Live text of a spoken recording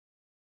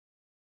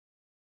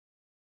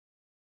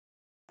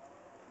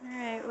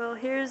Alright, well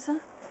here's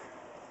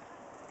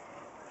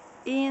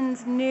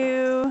Ian's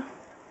new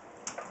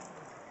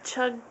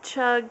Chug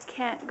Chug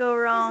Can't Go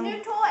Wrong His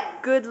new toy.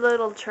 Good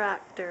Little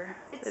Tractor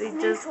It's that he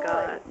his just new toy.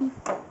 got.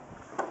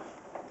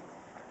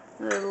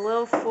 The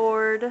little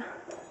Ford.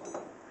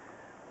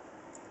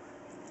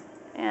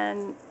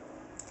 And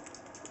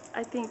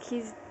I think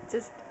he's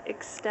just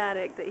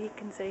ecstatic that he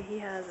can say he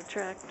has a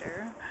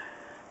tractor.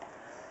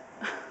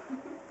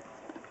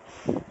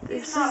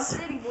 He's not a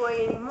city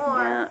boy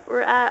anymore. Yeah,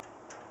 we're at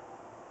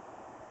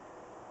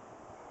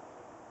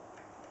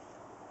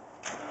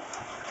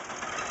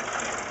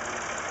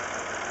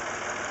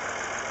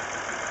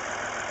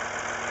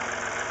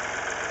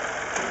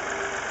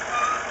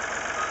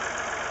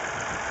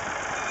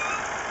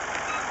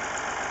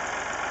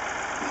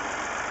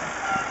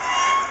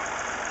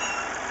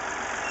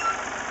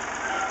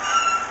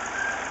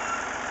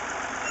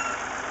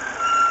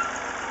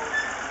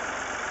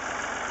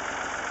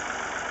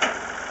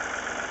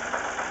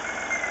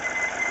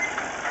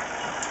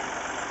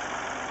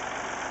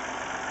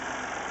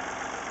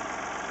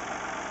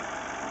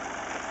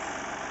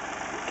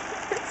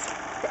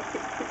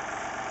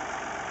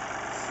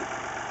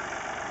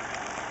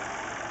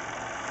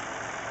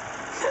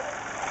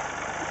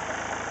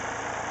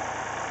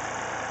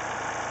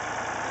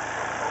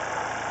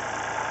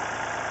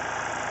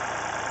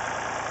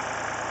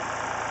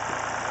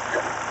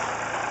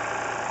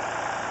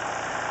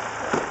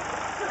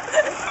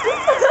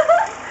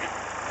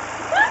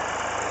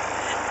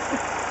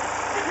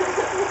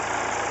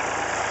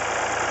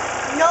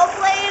No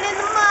playing in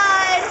the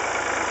mud.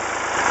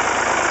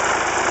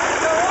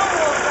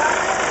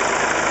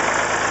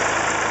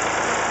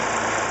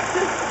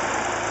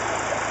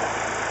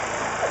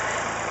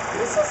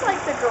 This is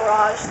like the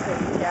garage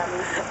thing,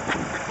 Tammy.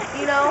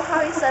 You know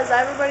how he says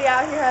everybody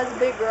out here has a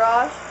big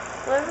garage?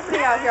 Well,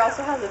 everybody out here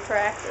also has a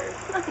tractor.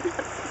 not necessarily.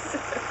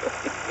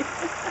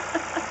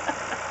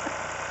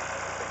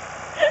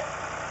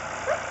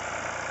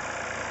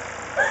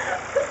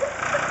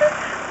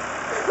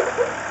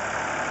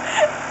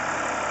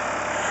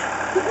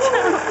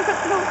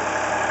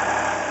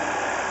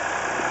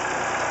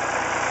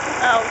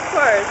 Oh, of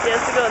course, he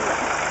has to go in the...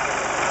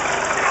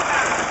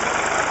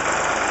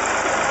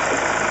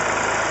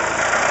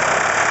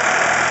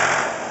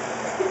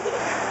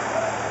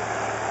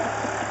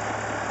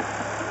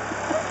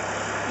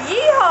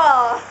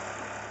 Yeehaw!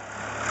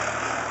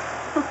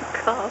 Oh,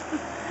 God.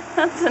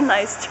 That's a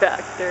nice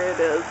tractor, it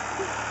is.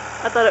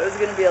 I thought it was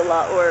going to be a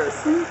lot worse.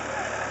 Yeah,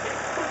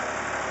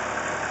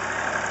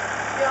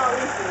 at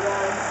least it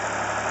was.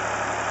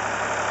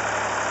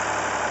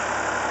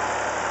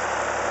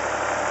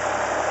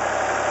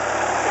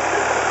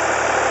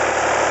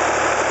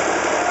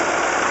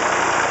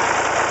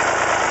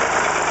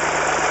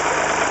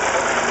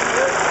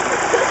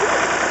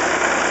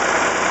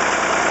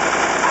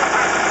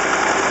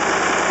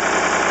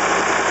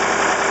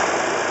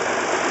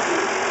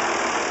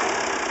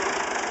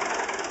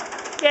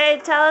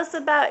 Okay, tell us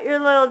about your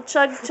little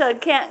Chug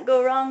Chug Can't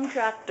Go Wrong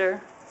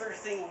tractor.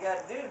 First thing you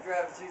gotta do is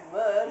drive it through the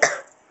mud.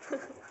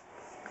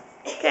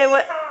 Okay,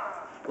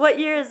 what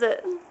year is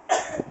it?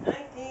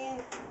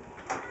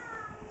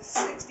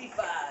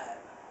 1965.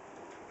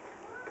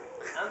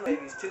 I'm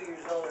maybe 2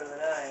 years older than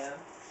I am.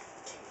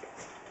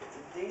 It's a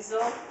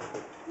diesel.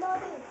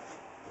 Mommy,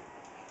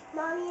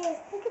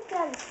 look at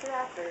that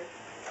tractor.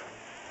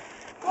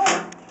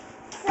 Hey,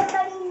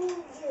 somebody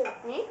needs you.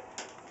 Me?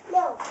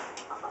 No.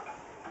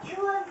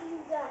 Two of you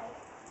guys.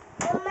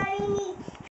 Somebody needs you.